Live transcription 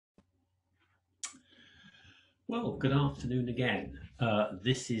Well, good afternoon again.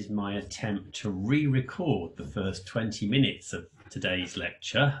 This is my attempt to re-record the first 20 minutes of today's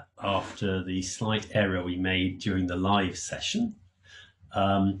lecture after the slight error we made during the live session.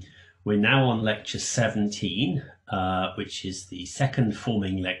 We're now on lecture 17, which is the second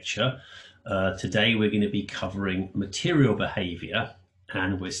forming lecture. Today we're going to be covering material behaviour,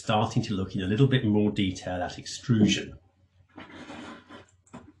 and we're starting to look in a little bit more detail at extrusion.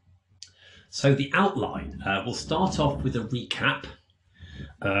 So the outline, we'll start off with a recap.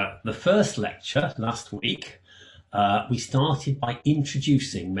 The first lecture last week, we started by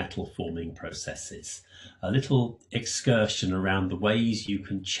introducing metal forming processes, a little excursion around the ways you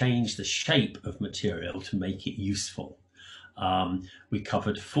can change the shape of material to make it useful. We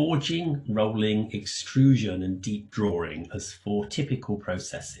covered forging, rolling, extrusion and deep drawing as four typical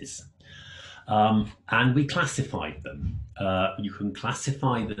processes. And we classified them. You can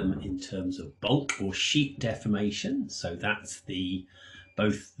classify them in terms of bulk or sheet deformation. So that's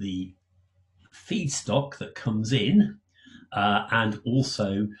both the feedstock that comes in and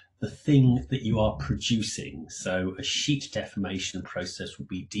also the thing that you are producing. So a sheet deformation process would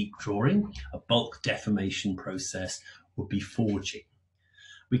be deep drawing. A bulk deformation process would be forging.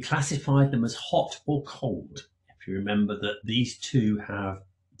 We classified them as hot or cold. If you remember that these two have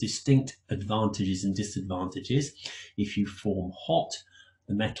distinct advantages and disadvantages. If you form hot,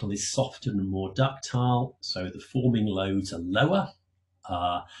 the metal is softer and more ductile, so the forming loads are lower,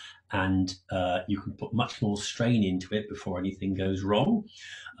 and you can put much more strain into it before anything goes wrong.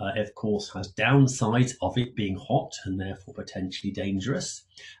 It of course has downsides of it being hot and therefore potentially dangerous,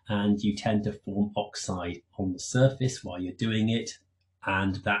 and you tend to form oxide on the surface while you're doing it,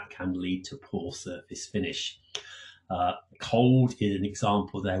 and that can lead to poor surface finish. Cold is an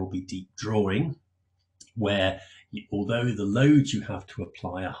example. There will be deep drawing, where although the loads you have to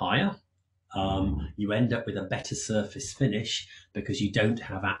apply are higher, you end up with a better surface finish because you don't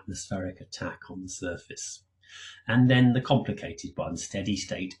have atmospheric attack on the surface. And then the complicated one, steady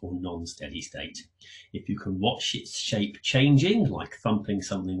state or non-steady state. If you can watch its shape changing, like thumping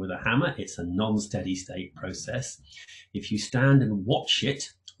something with a hammer, it's a non-steady state process. If you stand and watch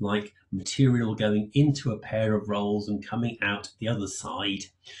it, like material going into a pair of rolls and coming out the other side,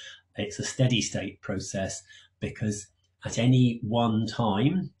 it's a steady state process, because at any one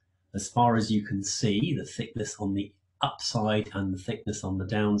time, as far as you can see, the thickness on the upside and the thickness on the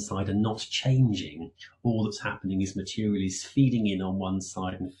downside are not changing. All that's happening is material is feeding in on one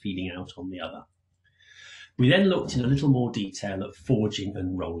side and feeding out on the other. We then looked in a little more detail at forging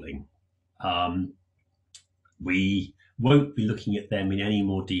and rolling. We won't be looking at them in any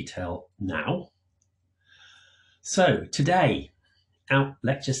more detail now. So today,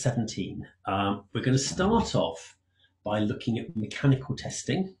 lecture 17, we're going to start off by looking at mechanical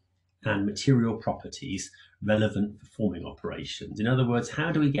testing and material properties relevant for forming operations. In other words,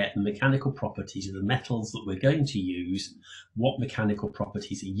 how do we get the mechanical properties of the metals that we're going to use? What mechanical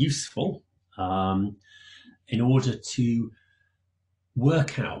properties are useful in order to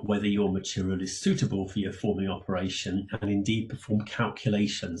work out whether your material is suitable for your forming operation, and indeed perform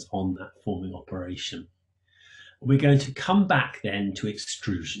calculations on that forming operation. We're going to come back then to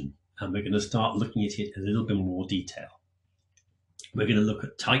extrusion, and we're going to start looking at it in a little bit more detail. We're going to look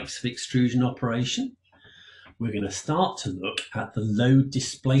at types of extrusion operation. We're going to start to look at the load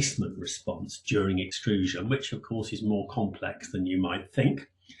displacement response during extrusion, which of course is more complex than you might think.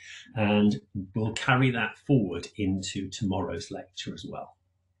 And we'll carry that forward into tomorrow's lecture as well.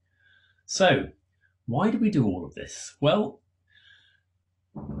 So why do we do all of this? Well,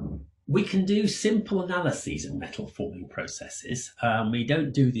 we can do simple analyses of metal forming processes. We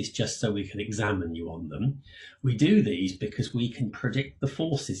don't do this just so we can examine you on them. We do these because we can predict the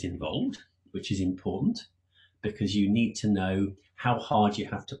forces involved, which is important, because you need to know how hard you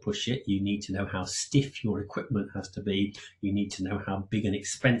have to push it. You need to know how stiff your equipment has to be. You need to know how big and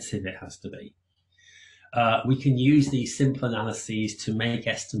expensive it has to be. We can use these simple analyses to make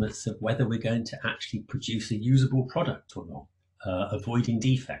estimates of whether we're going to actually produce a usable product or not, avoiding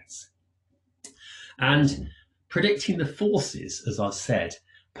defects. And predicting the forces, as I've said,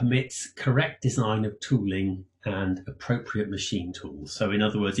 permits correct design of tooling and appropriate machine tools. So in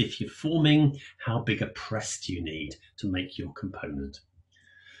other words, if you're forming, how big a press do you need to make your component?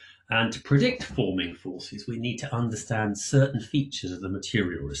 And to predict forming forces, we need to understand certain features of the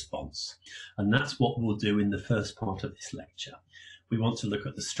material response. And that's what we'll do in the first part of this lecture. We want to look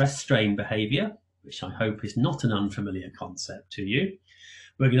at the stress-strain behaviour, which I hope is not an unfamiliar concept to you.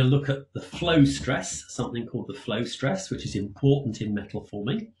 We're going to look at the flow stress, something called the flow stress, which is important in metal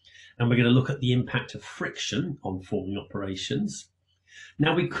forming. And we're going to look at the impact of friction on forming operations.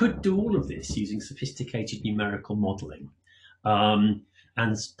 Now, we could do all of this using sophisticated numerical modelling.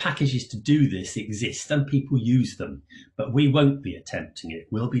 And packages to do this exist and people use them, but we won't be attempting it.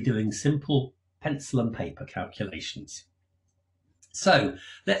 We'll be doing simple pencil and paper calculations. So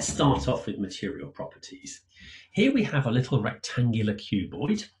let's start off with material properties. Here we have a little rectangular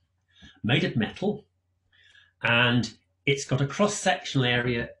cuboid made of metal, and it's got a cross-sectional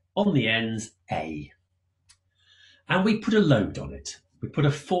area on the ends A. And we put a load on it. We put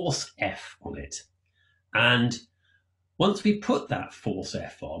a force F on it. And once we put that force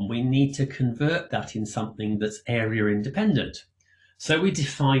F on, we need to convert that in something that's area independent. So we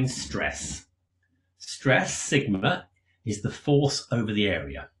define stress. Stress, sigma, is the force over the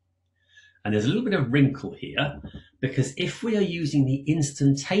area. And there's a little bit of wrinkle here, because if we are using the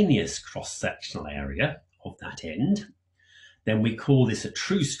instantaneous cross-sectional area of that end, then we call this a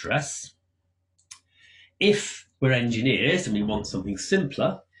true stress. If we're engineers and we want something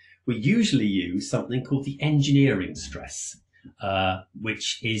simpler, we usually use something called the engineering stress,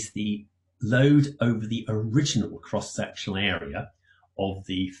 which is the load over the original cross-sectional area of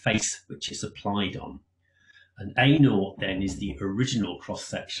the face which is applied on. And A0 then is the original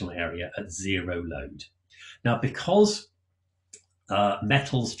cross-sectional area at zero load. Now, because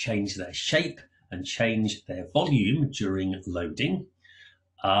metals change their shape and change their volume during loading,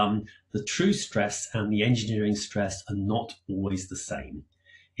 the true stress and the engineering stress are not always the same.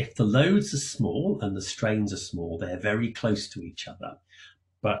 If the loads are small and the strains are small, they're very close to each other.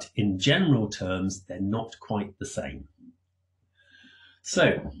 But in general terms, they're not quite the same.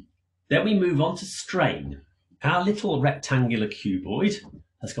 So then we move on to strain. Our little rectangular cuboid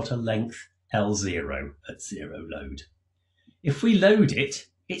has got a length L0 at zero load. If we load it,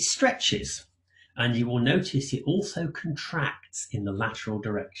 it stretches. And you will notice it also contracts in the lateral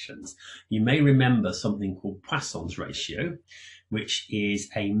directions. You may remember something called Poisson's ratio, which is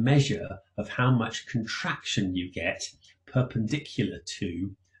a measure of how much contraction you get perpendicular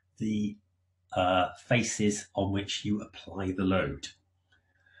to the faces on which you apply the load.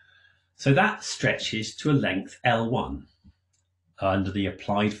 So that stretches to a length L1 under the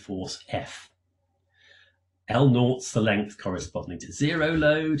applied force F. L0's the length corresponding to zero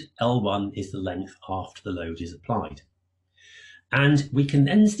load, L1 is the length after the load is applied. And we can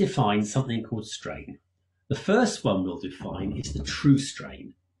then define something called strain. The first one we'll define is the true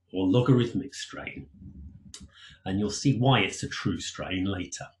strain, or logarithmic strain. And you'll see why it's a true strain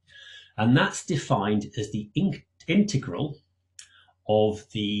later. And that's defined as the integral of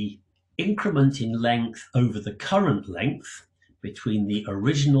the increment in length over the current length between the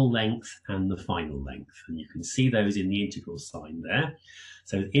original length and the final length. And you can see those in the integral sign there.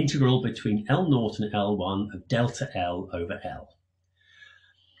 So the integral between L0 and L1 of delta L over L.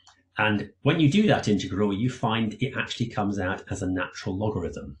 And when you do that integral, you find it actually comes out as a natural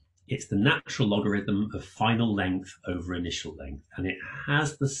logarithm. It's the natural logarithm of final length over initial length, and it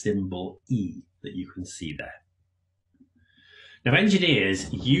has the symbol E that you can see there. Now,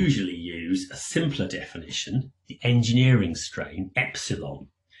 engineers usually use a simpler definition, the engineering strain, epsilon,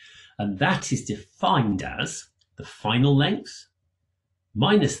 and that is defined as the final length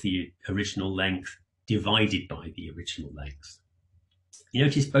minus the original length divided by the original length. You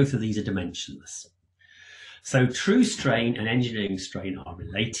notice both of these are dimensionless. So true strain and engineering strain are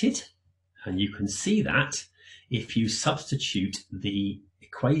related, and you can see that if you substitute the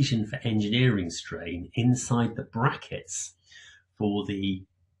equation for engineering strain inside the brackets for the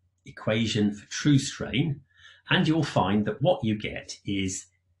equation for true strain, and you'll find that what you get is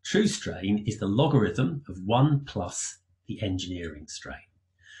true strain is the logarithm of 1 plus the engineering strain.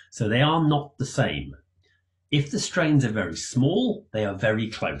 So they are not the same. If the strains are very small, they are very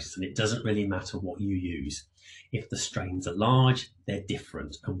close, and it doesn't really matter what you use. If the strains are large, they're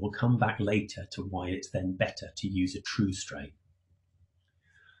different, and we'll come back later to why it's then better to use a true strain.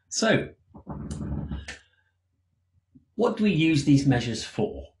 So, what do we use these measures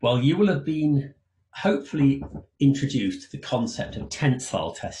for? Well, you will have been hopefully introduced to the concept of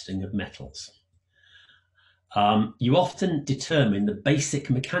tensile testing of metals. You often determine the basic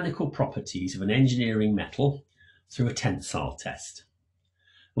mechanical properties of an engineering metal through a tensile test.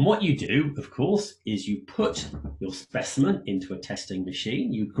 And what you do, of course, is you put your specimen into a testing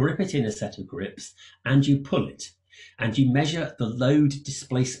machine, you grip it in a set of grips, and you pull it. And you measure the load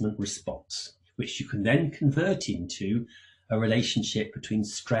displacement response, which you can then convert into a relationship between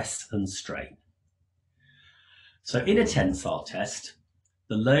stress and strain. So in a tensile test,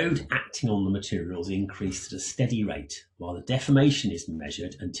 the load acting on the materials increases at a steady rate while the deformation is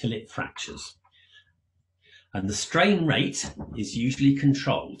measured until it fractures. And the strain rate is usually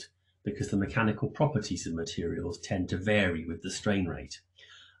controlled because the mechanical properties of materials tend to vary with the strain rate.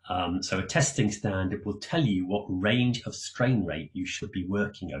 So a testing standard will tell you what range of strain rate you should be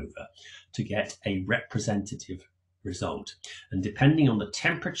working over to get a representative result. And depending on the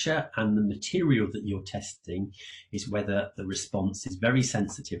temperature and the material that you're testing is whether the response is very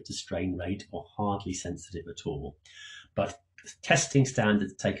sensitive to strain rate or hardly sensitive at all. But testing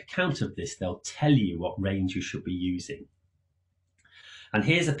standards take account of this. They'll tell you what range you should be using. And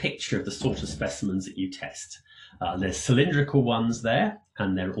here's a picture of the sort of specimens that you test. There's cylindrical ones there,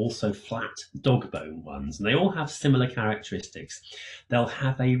 and there are also flat dog bone ones, and they all have similar characteristics. They'll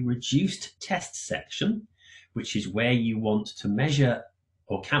have a reduced test section, which is where you want to measure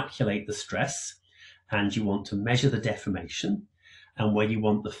or calculate the stress, and you want to measure the deformation, and where you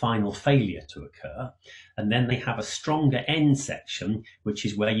want the final failure to occur. And then they have a stronger end section, which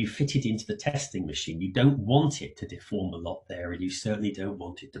is where you fit it into the testing machine. You don't want it to deform a lot there, and you certainly don't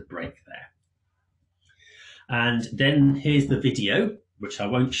want it to break there. And then here's the video, which I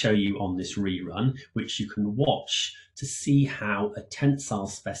won't show you on this rerun, which you can watch to see how a tensile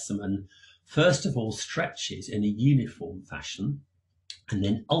specimen, first of all, stretches in a uniform fashion, and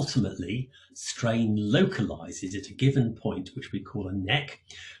then ultimately strain localizes at a given point, which we call a neck.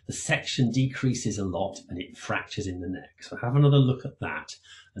 The section decreases a lot and it fractures in the neck. So have another look at that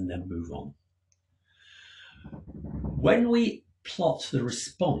and then move on. When we plot the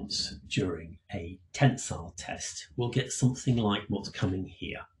response during a tensile test, we'll get something like what's coming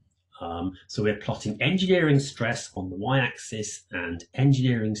here. So we're plotting engineering stress on the y-axis and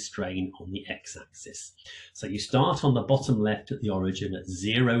engineering strain on the x-axis. So you start on the bottom left at the origin at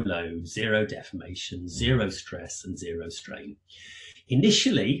 0 load, 0 deformation, 0 stress and 0 strain.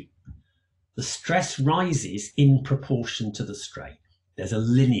 Initially, the stress rises in proportion to the strain. There's a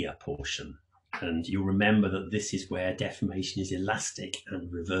linear portion, and you'll remember that this is where deformation is elastic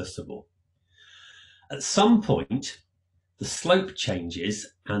and reversible. At some point, the slope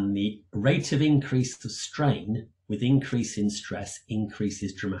changes and the rate of increase of strain with increase in stress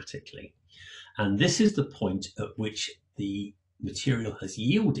increases dramatically. And this is the point at which the material has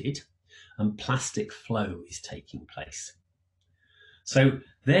yielded and plastic flow is taking place. So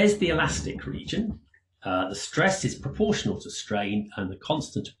there's the elastic region. The stress is proportional to strain, and the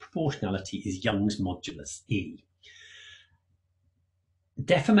constant of proportionality is Young's modulus, E.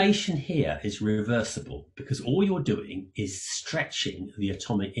 Deformation here is reversible because all you're doing is stretching the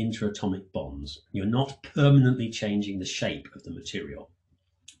interatomic bonds. You're not permanently changing the shape of the material.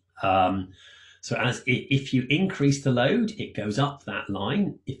 So if you increase the load, it goes up that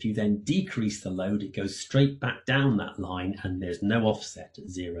line. If you then decrease the load, it goes straight back down that line, and there's no offset at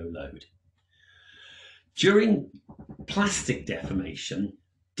 0 load. During plastic deformation,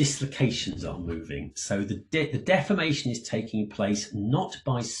 dislocations are moving. So the deformation is taking place not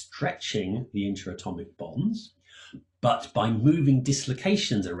by stretching the interatomic bonds, but by moving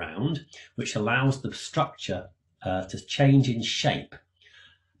dislocations around, which allows the structure to change in shape.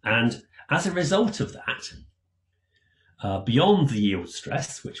 And as a result of that, beyond the yield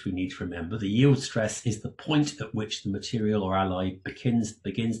stress, which we need to remember, the yield stress is the point at which the material or alloy begins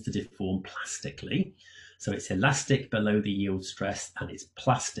to deform plastically. So it's elastic below the yield stress and it's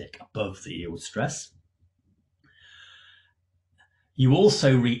plastic above the yield stress. You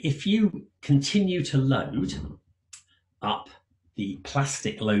also, if you continue to load up the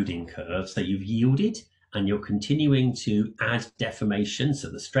plastic loading curve, so you've yielded and you're continuing to add deformation, so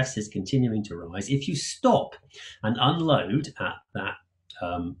the stress is continuing to rise. If you stop and unload at that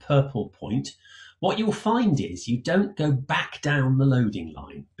purple point, what you'll find is you don't go back down the loading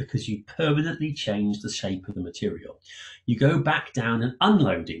line because you permanently change the shape of the material. You go back down an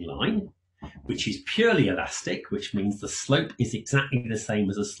unloading line, which is purely elastic, which means the slope is exactly the same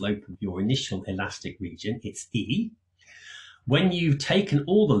as the slope of your initial elastic region. It's E. When you've taken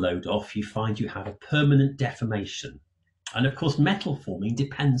all the load off, you find you have a permanent deformation. And of course, metal forming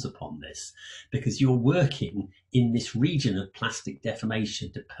depends upon this because you're working in this region of plastic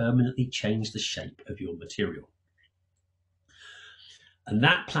deformation to permanently change the shape of your material. And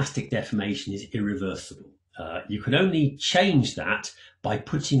that plastic deformation is irreversible. You can only change that by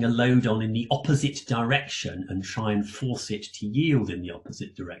putting a load on in the opposite direction and try and force it to yield in the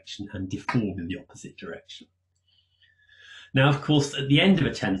opposite direction and deform in the opposite direction. Now, of course, at the end of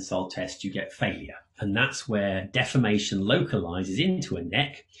a tensile test, you get failure, and that's where deformation localizes into a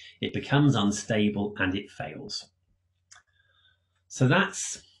neck, it becomes unstable, and it fails. So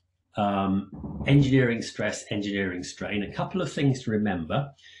that's engineering stress, engineering strain. A couple of things to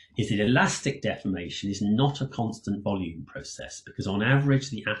remember is that elastic deformation is not a constant volume process because on average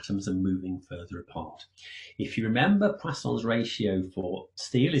the atoms are moving further apart. If you remember, Poisson's ratio for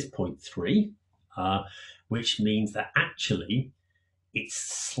steel is 0.3, which means that actually it's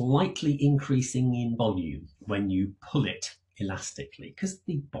slightly increasing in volume when you pull it elastically because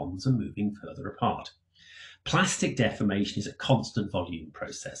the bonds are moving further apart. Plastic deformation is a constant volume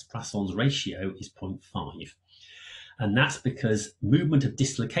process. Poisson's ratio is 0.5. And that's because movement of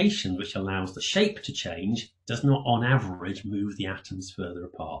dislocation, which allows the shape to change, does not on average move the atoms further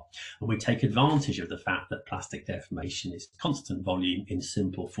apart. And we take advantage of the fact that plastic deformation is constant volume in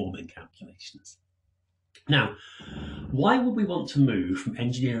simple forming calculations. Now, why would we want to move from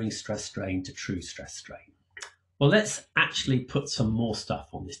engineering stress strain to true stress strain? Well, let's actually put some more stuff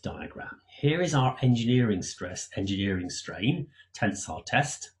on this diagram. Here is our engineering stress, engineering strain tensile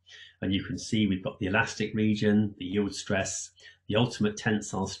test. And you can see we've got the elastic region, the yield stress, the ultimate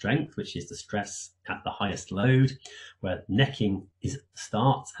tensile strength, which is the stress at the highest load, where necking is at the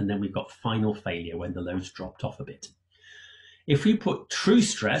start, and then we've got final failure when the load's dropped off a bit. If we put true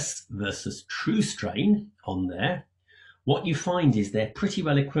stress versus true strain on there, what you find is they're pretty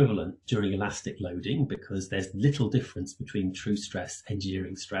well equivalent during elastic loading because there's little difference between true stress,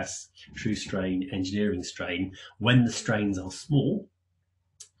 engineering stress, true strain, engineering strain when the strains are small.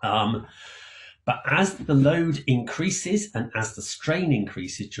 But as the load increases and as the strain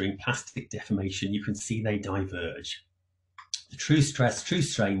increases during plastic deformation, you can see they diverge. The true stress, true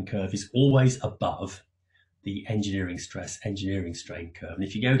strain curve is always above the engineering stress, engineering strain curve. And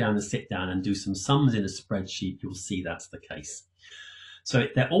if you go down and sit down and do some sums in a spreadsheet, you'll see that's the case. So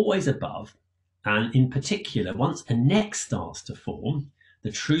they're always above. And in particular, once a neck starts to form,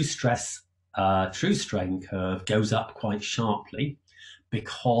 the true stress, true strain curve goes up quite sharply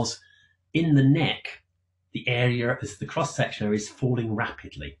because in the neck, the area, as the cross-section area is falling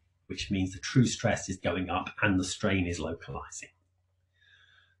rapidly, which means the true stress is going up and the strain is localizing.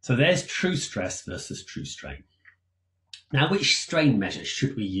 So there's true stress versus true strain. Now, which strain measure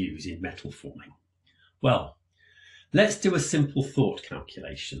should we use in metal forming? Well, let's do a simple thought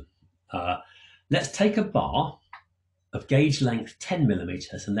calculation. Let's take a bar of gauge length 10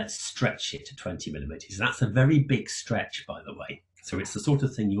 millimeters and let's stretch it to 20 millimeters. That's a very big stretch, by the way. So it's the sort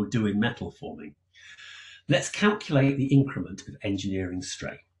of thing you'll do in metal forming. Let's calculate the increment of engineering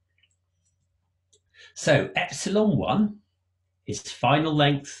strain. So epsilon 1 is final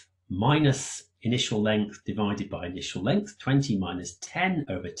length minus initial length divided by initial length. 20 minus 10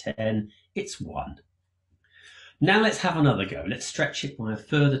 over 10, it's 1. Now let's have another go. Let's stretch it by a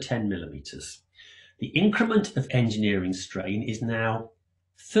further 10 millimeters. The increment of engineering strain is now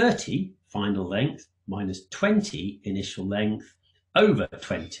 30 final length minus 20 initial length over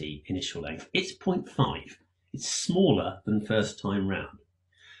 20 initial length. It's 0.5. It's smaller than first time round.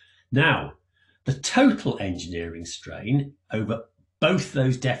 Now, the total engineering strain over both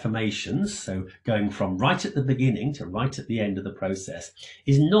those deformations, so going from right at the beginning to right at the end of the process,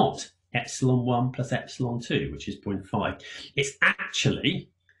 is not epsilon 1 plus epsilon 2, which is 0.5. It's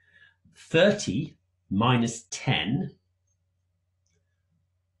actually 30 minus 10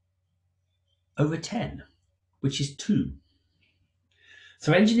 over 10, which is 2.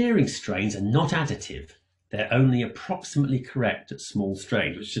 So engineering strains are not additive. They're only approximately correct at small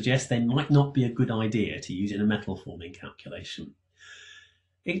strains, which suggests they might not be a good idea to use in a metal forming calculation.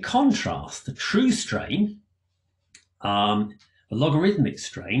 In contrast, the true strain, the logarithmic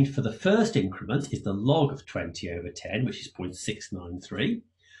strain for the first increment is the log of 20 over 10, which is 0.693.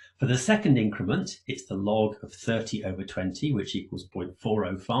 For the second increment, it's the log of 30 over 20, which equals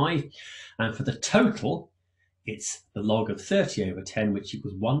 0.405. And for the total, it's the log of 30 over 10, which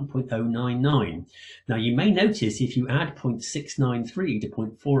equals 1.099. Now, you may notice if you add 0.693 to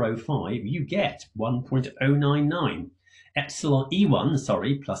 0.405, you get 1.099. Epsilon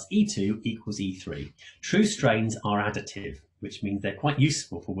E1, plus E2 equals E3. True strains are additive, which means they're quite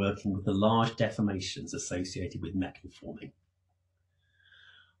useful for working with the large deformations associated with metal forming.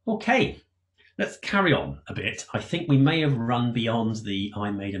 Okay, let's carry on a bit. I think we may have run beyond the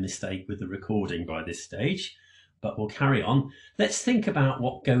I made a mistake with the recording by this stage, but we'll carry on. Let's think about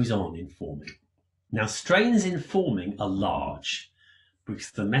what goes on in forming. Now, strains in forming are large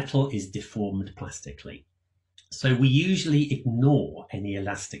because the metal is deformed plastically. So we usually ignore any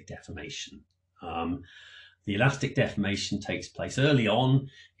elastic deformation. The elastic deformation takes place early on.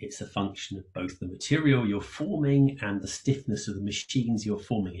 It's a function of both the material you're forming and the stiffness of the machines you're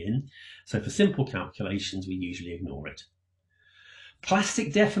forming in. So for simple calculations, we usually ignore it.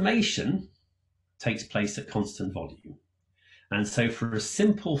 Plastic deformation takes place at constant volume. And so for a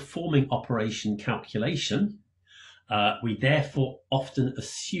simple forming operation calculation, we therefore often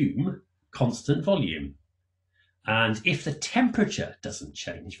assume constant volume. And if the temperature doesn't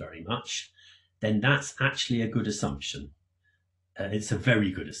change very much, then that's actually a good assumption. It's a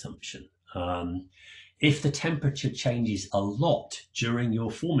very good assumption. If the temperature changes a lot during your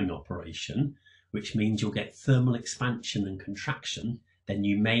forming operation, which means you'll get thermal expansion and contraction, then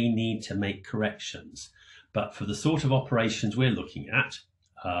you may need to make corrections. But for the sort of operations we're looking at,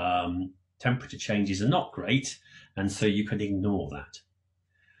 temperature changes are not great, and so you can ignore that.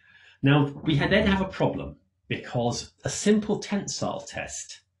 Now, we then have a problem, because a simple tensile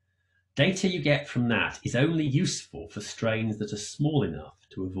test, data you get from that is only useful for strains that are small enough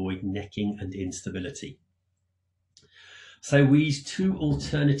to avoid necking and instability. So we use two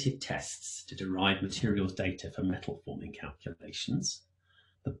alternative tests to derive materials data for metal forming calculations: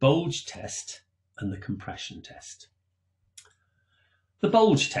 the bulge test and the compression test. The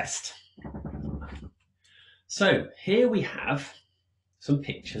bulge test. So here we have some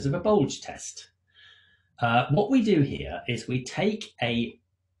pictures of a bulge test. What we do here is we take a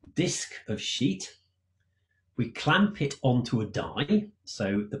disc of sheet, we clamp it onto a die.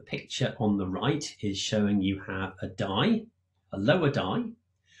 So the picture on the right is showing you have a die, a lower die.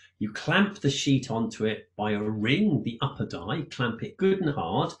 You clamp the sheet onto it by a ring, the upper die, clamp it good and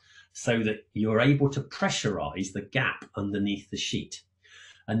hard so that you're able to pressurize the gap underneath the sheet.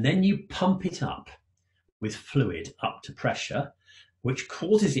 And then you pump it up with fluid up to pressure, which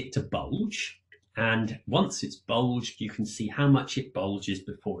causes it to bulge. And once it's bulged, you can see how much it bulges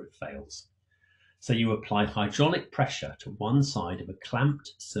before it fails. So you apply hydraulic pressure to one side of a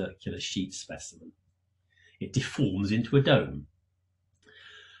clamped circular sheet specimen. It deforms into a dome.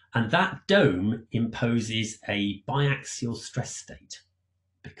 And that dome imposes a biaxial stress state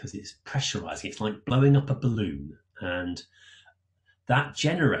because it's pressurizing. It's like blowing up a balloon. And that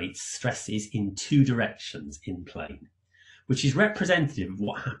generates stresses in two directions in plane, which is representative of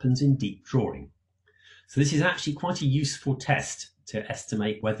what happens in deep drawing. So this is actually quite a useful test to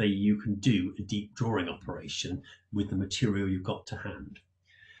estimate whether you can do a deep drawing operation with the material you've got to hand.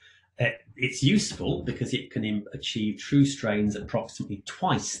 It's useful because it can achieve true strains approximately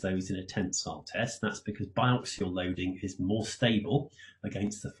twice those in a tensile test. That's because biaxial loading is more stable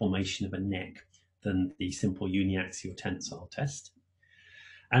against the formation of a neck than the simple uniaxial tensile test.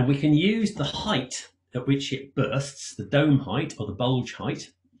 And we can use the height at which it bursts, the dome height or the bulge height,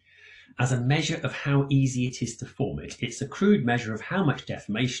 as a measure of how easy it is to form it. It's a crude measure of how much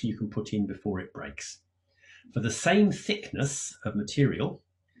deformation you can put in before it breaks. For the same thickness of material,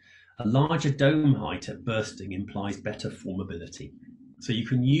 a larger dome height at bursting implies better formability. So you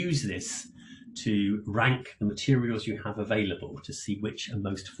can use this to rank the materials you have available to see which are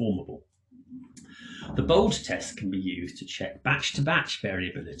most formable. The bulge test can be used to check batch-to-batch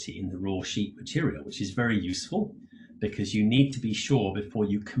variability in the raw sheet material, which is very useful because you need to be sure before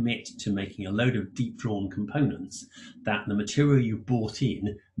you commit to making a load of deep drawn components that the material you bought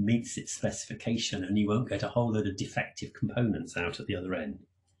in meets its specification and you won't get a whole load of defective components out at the other end.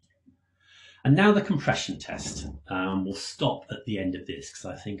 And now the compression test. We'll stop at the end of this because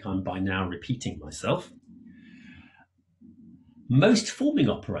I think I'm by now repeating myself. Most forming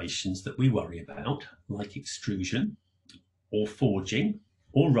operations that we worry about, like extrusion or forging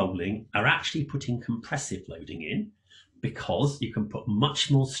or rolling, are actually putting compressive loading in because you can put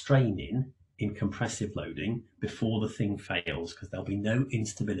much more strain in compressive loading before the thing fails because there'll be no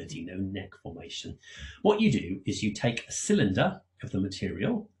instability, no neck formation. What you do is you take a cylinder of the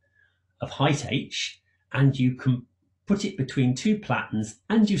material of height h and you can put it between two platens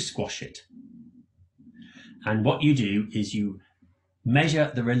and you squash it. And what you do is you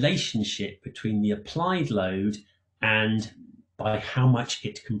measure the relationship between the applied load and by how much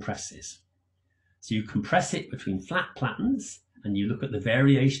it compresses. So you compress it between flat platens and you look at the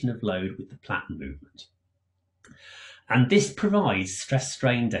variation of load with the platen movement. And this provides stress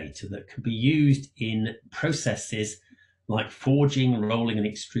strain data that can be used in processes like forging, rolling and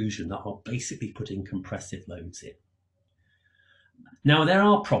extrusion that are basically putting compressive loads in. Now there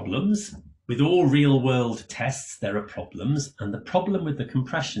are problems. With all real world tests, there are problems. And the problem with the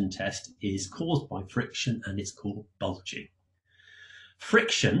compression test is caused by friction and it's called bulging.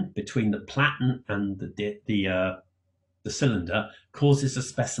 Friction between the platen and the cylinder causes a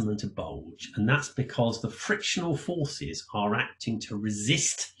specimen to bulge, and that's because the frictional forces are acting to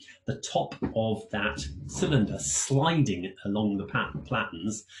resist the top of that cylinder sliding along the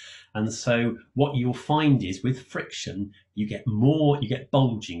platens. And so what you'll find is with friction, you get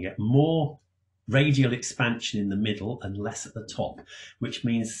bulging, you get more radial expansion in the middle and less at the top, which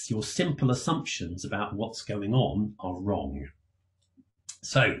means your simple assumptions about what's going on are wrong.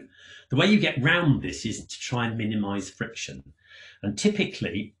 So the way you get round this is to try and minimize friction. And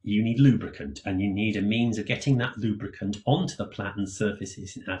typically you need lubricant, and you need a means of getting that lubricant onto the platen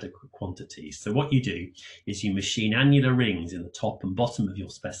surfaces in adequate quantities. So what you do is you machine annular rings in the top and bottom of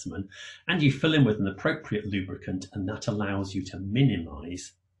your specimen, and you fill in with an appropriate lubricant, and that allows you to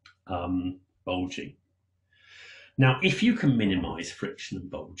minimize bulging. Now, if you can minimize friction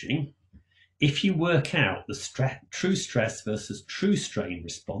and bulging, if you work out the true stress versus true strain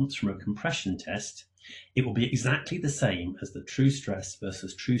response from a compression test, it will be exactly the same as the true stress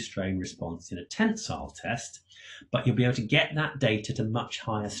versus true strain response in a tensile test, but you'll be able to get that data to much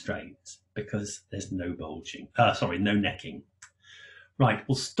higher strains because there's no bulging, no necking. Right,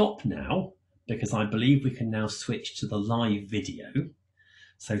 we'll stop now because I believe we can now switch to the live video.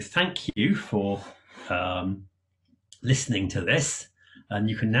 So thank you for listening to this, and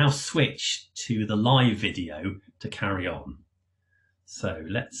you can now switch to the live video to carry on. So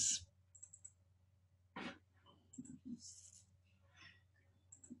let's